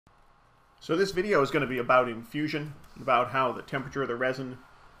So this video is going to be about infusion, about how the temperature of the resin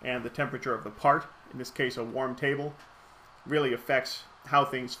and the temperature of the part, in this case a warm table, really affects how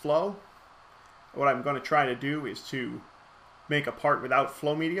things flow. What I'm going to try to do is to make a part without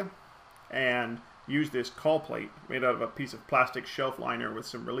flow media and use this caul plate made out of a piece of plastic shelf liner with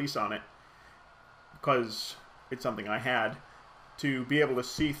some release on it, because it's something I had, to be able to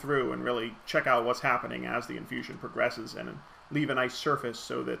see through and really check out what's happening as the infusion progresses and leave a nice surface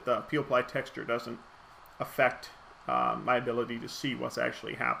so that the peel ply texture doesn't affect my ability to see what's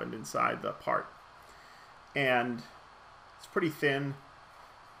actually happened inside the part. And it's pretty thin,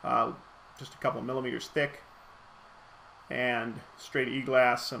 just a couple millimeters thick, and straight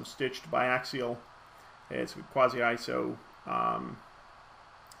E-glass, some stitched biaxial. It's quasi-ISO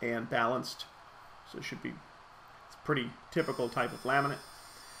and balanced, so it should be, it's a pretty typical type of laminate.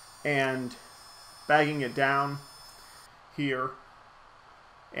 And bagging it down here,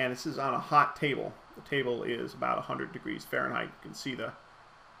 and this is on a hot table. The table is about 100 degrees Fahrenheit. You can see the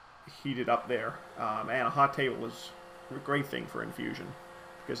heated up there. And a hot table is a great thing for infusion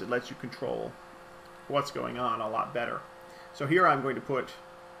because it lets you control what's going on a lot better. So here I'm going to put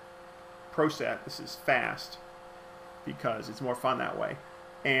ProSet. This is fast because it's more fun that way.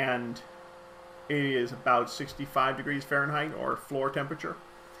 And it is about 65 degrees Fahrenheit, or floor temperature,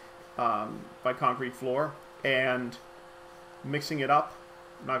 by concrete floor. And mixing it up,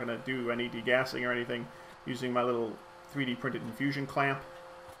 I'm not going to do any degassing or anything, using my little 3D printed infusion clamp.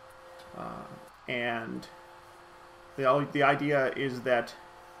 And the idea is that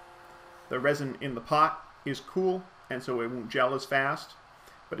the resin in the pot is cool, and so it won't gel as fast,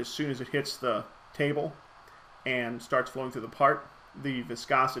 but as soon as it hits the table and starts flowing through the part, the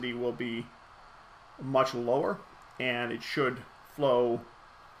viscosity will be much lower, and it should flow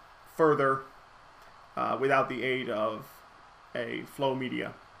further without the aid of a flow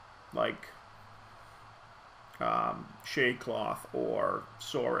media like shade cloth or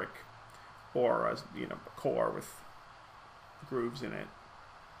Soric, or a core with grooves in it.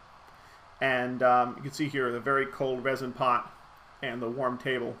 And you can see here the very cold resin pot and the warm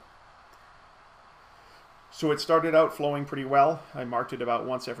table. So it started out flowing pretty well. I marked it about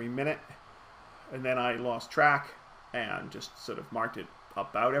once every minute, and then I lost track and just sort of marked it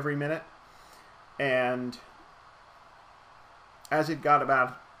about every minute. And as it got about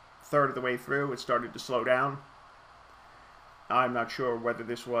a third of the way through, it started to slow down. I'm not sure whether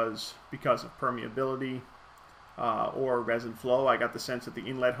this was because of permeability or resin flow. I got the sense that the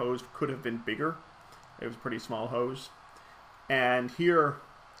inlet hose could have been bigger. It was a pretty small hose. And here,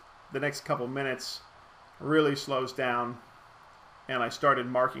 the next couple minutes really slows down, and I started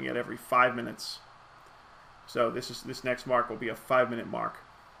marking it every 5 minutes. So this next mark will be a 5-minute mark.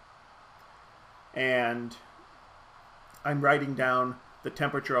 And I'm writing down the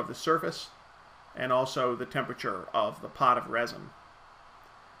temperature of the surface and also the temperature of the pot of resin,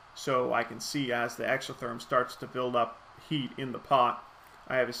 so I can see as the exotherm starts to build up heat in the pot,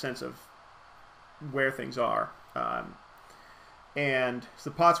 I have a sense of where things are. And so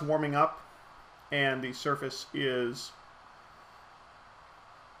the pot's warming up and the surface is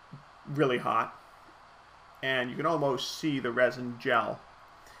really hot, and you can almost see the resin gel.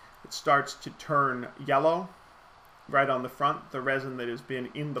 It starts to turn yellow right on the front. The resin that has been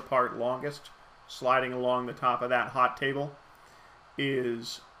in the part longest, sliding along the top of that hot table,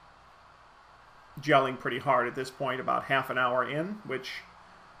 is gelling pretty hard at this point, about half an hour in, which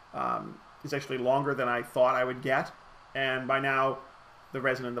is actually longer than I thought I would get. And by now, the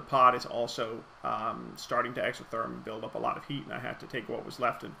resin in the pot is also starting to exotherm and build up a lot of heat, and I had to take what was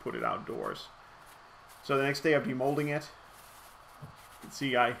left and put it outdoors. So the next day I'm demolding it. You can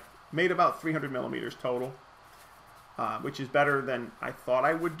see I made about 300 millimeters total, which is better than I thought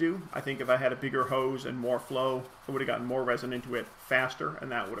I would do. I think if I had a bigger hose and more flow, I would have gotten more resin into it faster,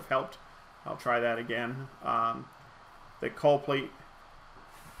 and that would have helped. I'll try that again. The caul plate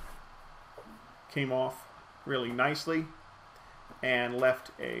came off really nicely and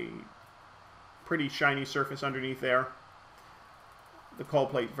left a pretty shiny surface underneath there. The caul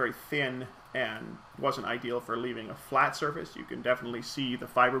plate very thin and wasn't ideal for leaving a flat surface. You can definitely see the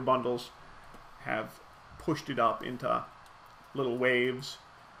fiber bundles have pushed it up into little waves,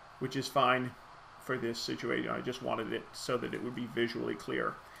 which is fine for this situation. I just wanted it so that it would be visually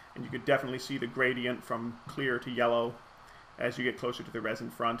clear. And you could definitely see the gradient from clear to yellow as you get closer to the resin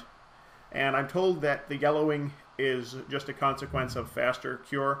front. And I'm told that the yellowing is just a consequence of faster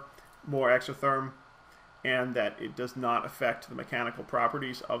cure, more exotherm, and that it does not affect the mechanical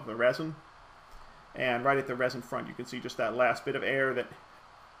properties of the resin. And right at the resin front, you can see just that last bit of air that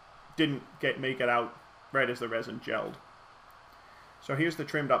didn't make it out right as the resin gelled. So here's the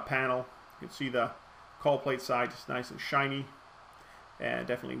trimmed up panel. You can see the caul plate side is nice and shiny and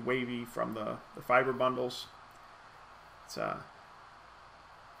definitely wavy from the fiber bundles. It's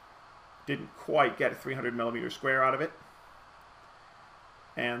didn't quite get a 300 millimeter square out of it.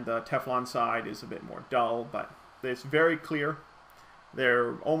 And the Teflon side is a bit more dull, but it's very clear. There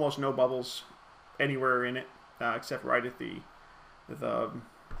are almost no bubbles anywhere in it, except right at the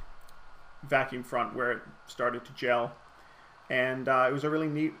vacuum front where it started to gel. And it was a really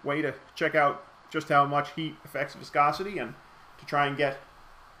neat way to check out just how much heat affects viscosity and to try and get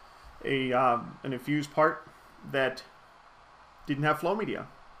an infused part that didn't have flow media.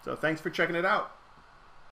 So thanks for checking it out.